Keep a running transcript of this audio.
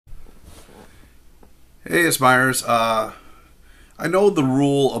Hey, it's Myers. I know the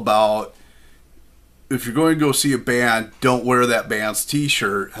rule about if you're going to go see a band, don't wear that band's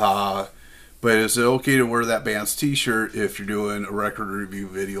T-shirt. But is it okay to wear that band's T-shirt if you're doing a record review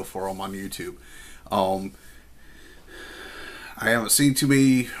video for them on YouTube? Um, I haven't seen too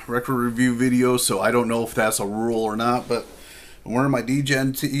many record review videos, so I don't know if that's a rule or not. But I'm wearing my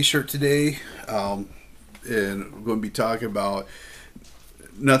D-Gen T-shirt today, and I'm going to be talking about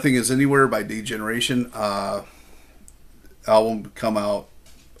Nothing Is Anywhere by D-Generation. Album come out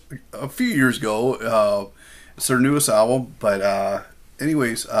a few years ago. It's their newest album, but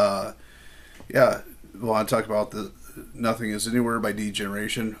anyways, yeah, I want to talk about the Nothing Is Anywhere by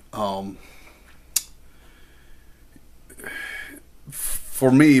D-Generation.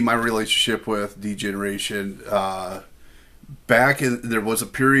 For me, my relationship with D-Generation, there was a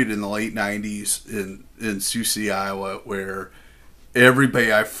period in the late 90s in Sioux, Iowa, where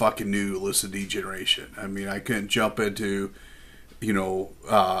everybody I fucking knew listened to D-Generation. I mean, I couldn't jump into, one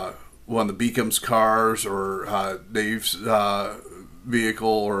of the Beacom's cars or Dave's vehicle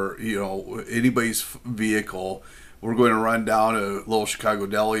or, anybody's vehicle. We're going to run down to Little Chicago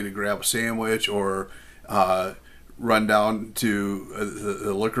Deli to grab a sandwich or run down to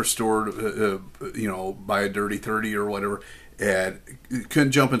the liquor store, buy a Dirty 30 or whatever. And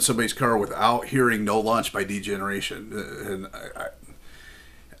couldn't jump in somebody's car without hearing No Lunch by D-Generation. And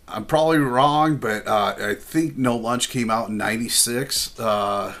I'm probably wrong, but I think No Lunch came out in '96.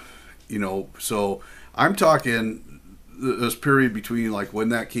 So I'm talking this period between like when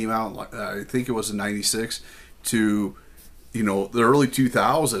that came out, I think it was in '96, to the early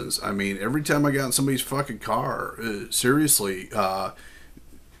 2000s. I mean, every time I got in somebody's fucking car, seriously,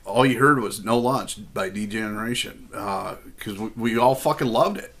 all you heard was No Lunch by D-Generation, because we all fucking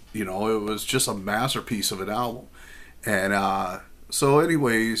loved it. It was just a masterpiece of an album. And so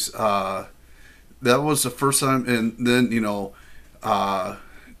anyways, that was the first time. And then,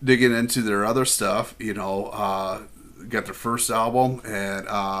 digging into their other stuff, got their first album, and,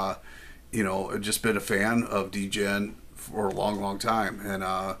 just been a fan of D-Gen for a long, long time. And,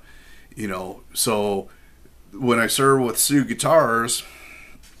 so when I started with Sioux guitars,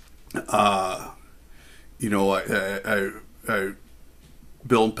 I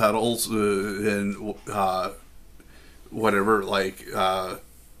build pedals and whatever. Like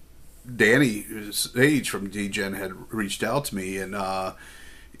Danny Sage from D-Gen had reached out to me, and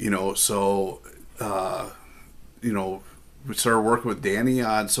we started working with Danny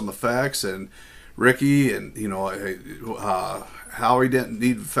on some effects, and Ricky, and Howie didn't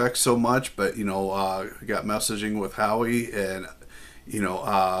need effects so much, but got messaging with Howie, and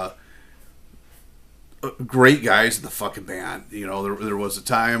great guys in the fucking band. There was a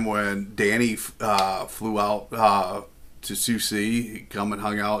time when Danny flew out to Sioux. He come and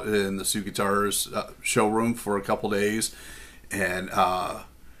hung out in the Sioux Guitars showroom for a couple days, and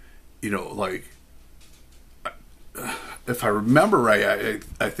if I remember right,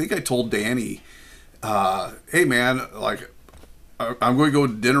 I think I told Danny, hey man, like, I'm going to go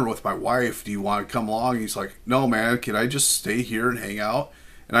to dinner with my wife. Do you want to come along? He's like, no man, can I just stay here and hang out?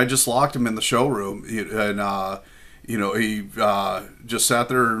 And I just locked him in the showroom, and he just sat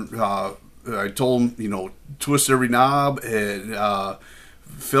there. I told him, twist every knob and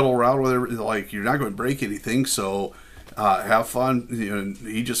fiddle around with it. Like, you're not going to break anything, so have fun. And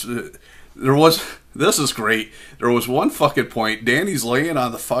he just this is great. There was one fucking point. Danny's laying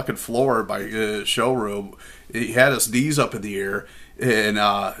on the fucking floor by showroom. He had his knees up in the air and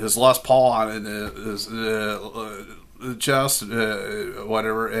his Les Paul on and his chest,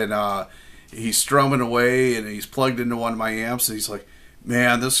 whatever, and he's strumming away, and he's plugged into one of my amps, and he's like,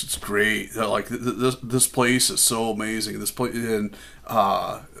 man, this is great. Like, this place is so amazing. This place, and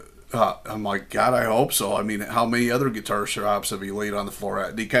I'm like, God, I hope so. I mean, how many other guitar shops have you laid on the floor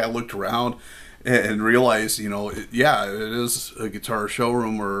at? And he kind of looked around and realized, it is a guitar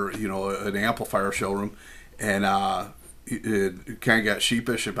showroom or, an amplifier showroom. And it kind of got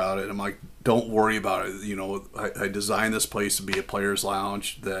sheepish about it. I'm like, don't worry about it. I designed this place to be a player's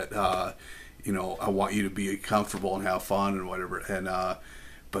lounge that, I want you to be comfortable and have fun and whatever. And,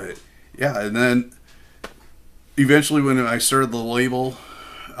 but yeah, and then eventually when I started the label,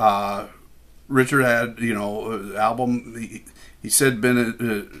 Richard had, an album, he said been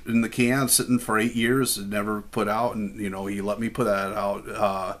in the can sitting for 8 years and never put out. And, he let me put that out,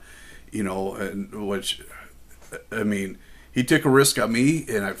 and which, I mean, he took a risk on me,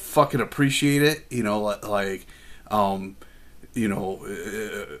 and I fucking appreciate it.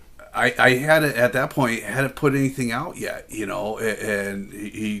 I had it at that point, hadn't put anything out yet, you know, and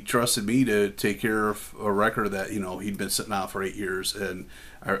he trusted me to take care of a record that, you know, he'd been sitting on for 8 years. And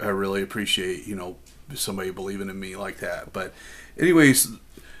I really appreciate, you know, somebody believing in me like that. But anyways,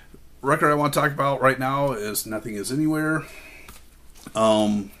 record I want to talk about right now is Nothing Is Anywhere.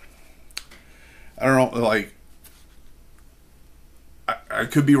 I don't know, like, I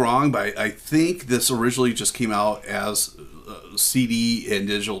could be wrong, but I think this originally just came out as a CD and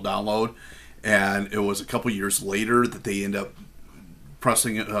digital download, and it was a couple years later that they end up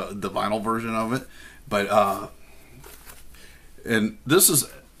pressing the vinyl version of it. But and this is,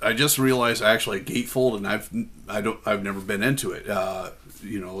 I just realized actually a gatefold, and I've never been into it.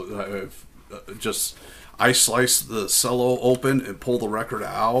 You know, I slice the cello open and pull the record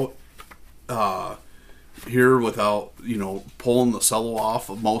out here without, you know, pulling the cello off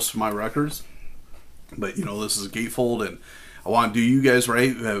of most of my records. But, you know, this is a gatefold, and I want to do you guys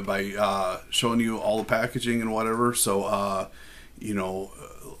right by showing you all the packaging and whatever. So, you know,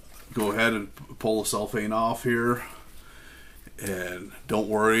 go ahead and pull the cellophane off here. And don't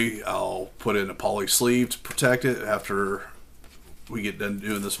worry, I'll put in a poly sleeve to protect it after we get done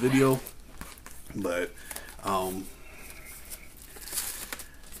doing this video. But how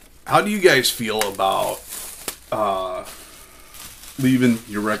do you guys feel about leaving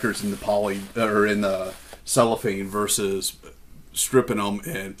your records in the poly or in the cellophane versus stripping them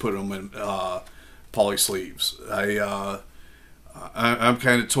and putting them in poly sleeves? I'm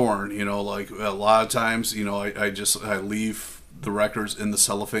kind of torn, you know. Like a lot of times, you know, I leave the records in the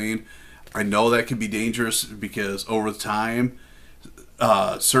cellophane. I know that can be dangerous because over time,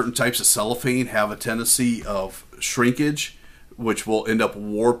 certain types of cellophane have a tendency of shrinkage, which will end up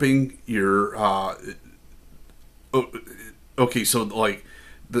warping your. Okay, so like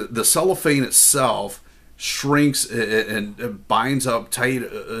the cellophane itself shrinks and binds up tighter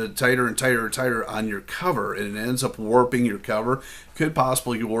and tighter and tighter on your cover, and it ends up warping your cover. Could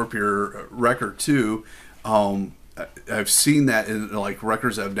possibly warp your record too. I've seen that in like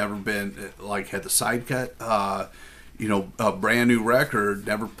records that have never been like had the side cut. You know, a brand new record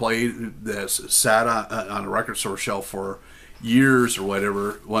never played, that's sat on a record store shelf for years or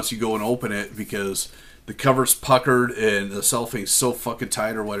whatever. Once you go and open it, because the cover's puckered and the cellophane's so fucking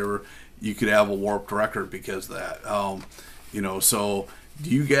tight or whatever, you could have a warped record because of that. You know, so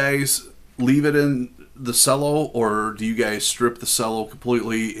do you guys leave it in the cello, or do you guys strip the cello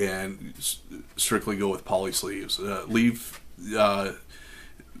completely and strictly go with poly sleeves? Leave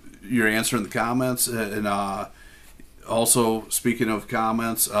your answer in the comments. And also, speaking of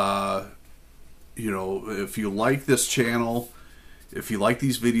comments, you know, if you like this channel, if you like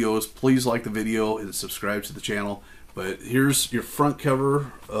these videos, please like the video and subscribe to the channel. But here's your front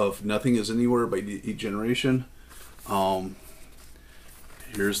cover of Nothing Is Anywhere by D-Generation.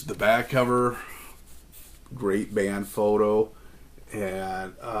 Here's the back cover. Great band photo.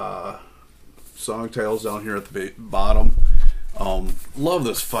 And song titles down here at the bottom. Love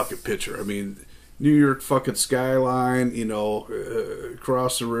this fucking picture. I mean, New York fucking skyline, you know,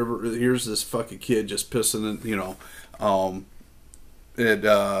 across the river. Here's this fucking kid just pissing in, you know.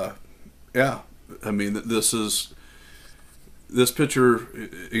 Yeah, I mean, this picture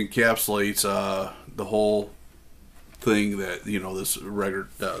encapsulates the whole thing that, you know, this record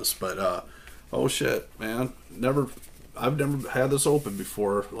does. But oh shit, man, I've never had this open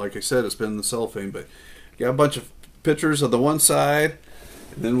before. Like I said, it's been in the cellophane, but got a bunch of pictures of the one side,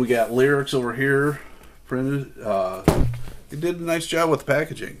 and then we got lyrics over here printed. It did a nice job with the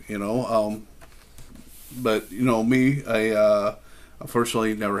packaging, you know. But you know me, I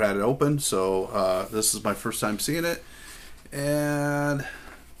unfortunately never had it open, so this is my first time seeing it. And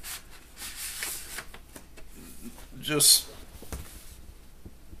just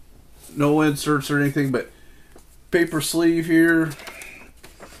no inserts or anything, but paper sleeve here.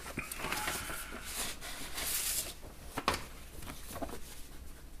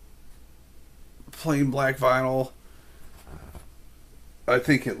 Plain black vinyl. I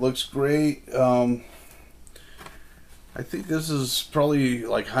think it looks great. I think this is probably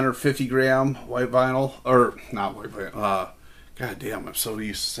like 150 gram white vinyl, or not white vinyl. God damn, I'm so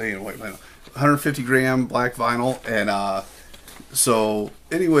used to saying white vinyl. 150 gram black vinyl, and so,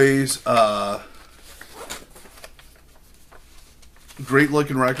 anyways, great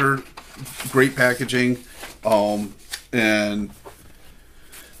looking record, great packaging, and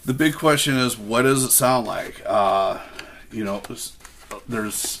the big question is, what does it sound like? You know,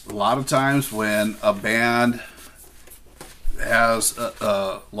 there's a lot of times when a band has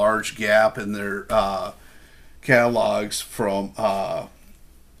a large gap in their catalogs from,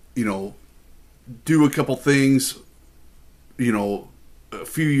 you know, do a couple things, you know, a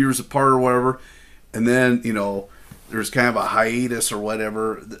few years apart or whatever, and then there's kind of a hiatus or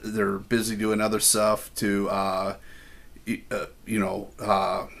whatever. They're busy doing other stuff to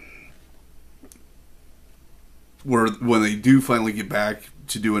where when they do finally get back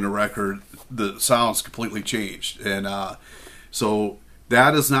to doing a record, the sound's completely changed. And so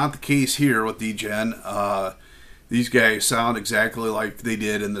that is not the case here with D-Gen. These guys sound exactly like they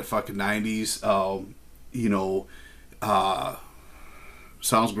did in the fucking 90s.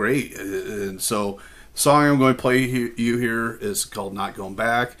 Sounds great. And so the song I'm going to play you here is called Not Going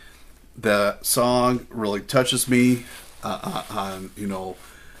Back. The song really touches me on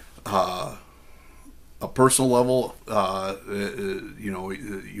a personal level.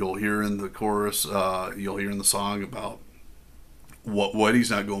 You'll hear in the chorus, you'll hear in the song about what he's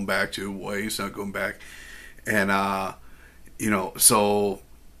not going back to, why he's not going back. And so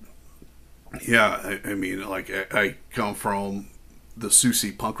yeah, I mean, like, I come from the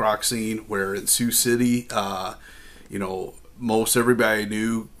Sioux punk rock scene, where in Sioux City, most everybody I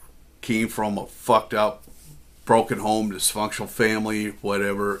knew came from a fucked up, broken home, dysfunctional family,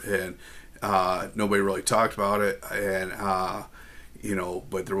 whatever, and nobody really talked about it. And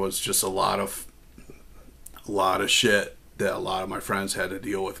but there was just a lot of shit that a lot of my friends had to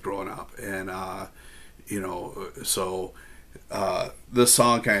deal with growing up. And so this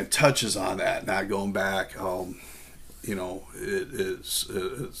song kind of touches on that, not going back. It's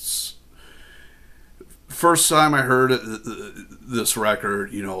first time I heard this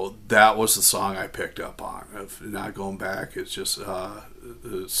record, that was the song I picked up on, of Not Going Back. It's just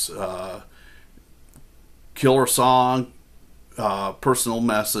it's killer song, personal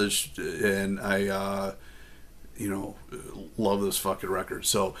message, and I love this fucking record.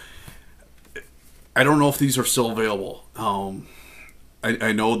 So I don't know if these are still available.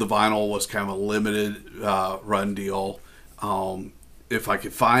 I know the vinyl was kind of a limited run deal. If I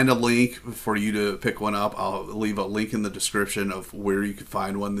could find a link for you to pick one up, I'll leave a link in the description of where you could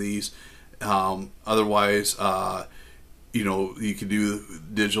find one of these. Otherwise, you can do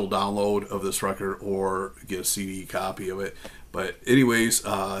digital download of this record or get a CD copy of it. But anyways,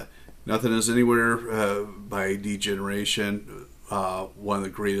 Nothing Is Anywhere by D-Generation, one of the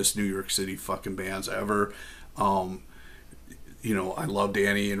greatest New York City fucking bands ever. I love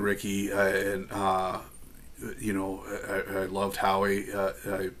Danny and Ricky, and I loved Howie.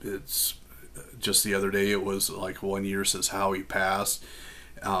 It's just the other day, it was like 1 year since Howie passed.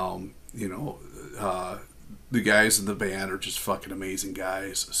 The guys in the band are just fucking amazing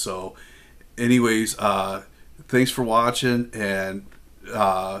guys. So anyways, thanks for watching, and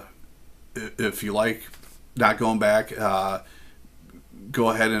if you like Not Going Back, go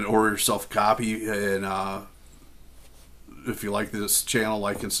ahead and order yourself a copy, and if you like this channel,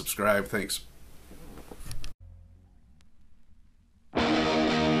 like and subscribe. Thanks.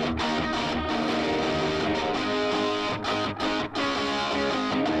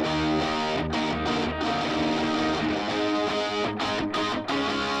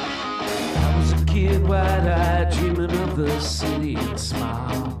 Wide-eyed, dreaming of the city and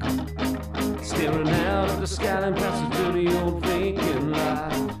smog, staring out at the skyline past the dirty old vacant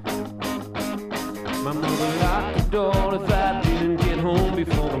lot. My mother locked the door if I didn't get home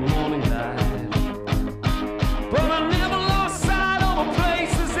before the morning light, but I never lost sight of the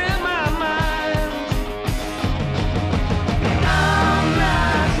places in my mind. I'm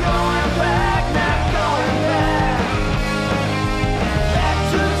not going back, not going back, back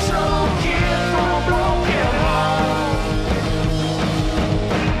to the trouble kid from a broken home.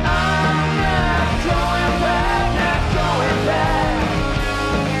 I'm not going back, not going back.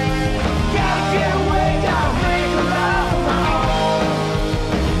 Gotta get away, gotta make a life of my own.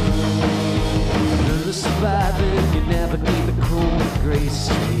 Learn to survive if you navigate the cold gray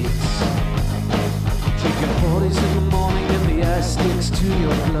streets. Taking 40s in the morning and the ice sticks to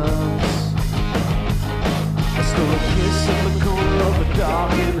your gloves. I stole a kiss in the corner of a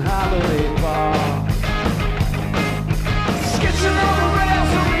dark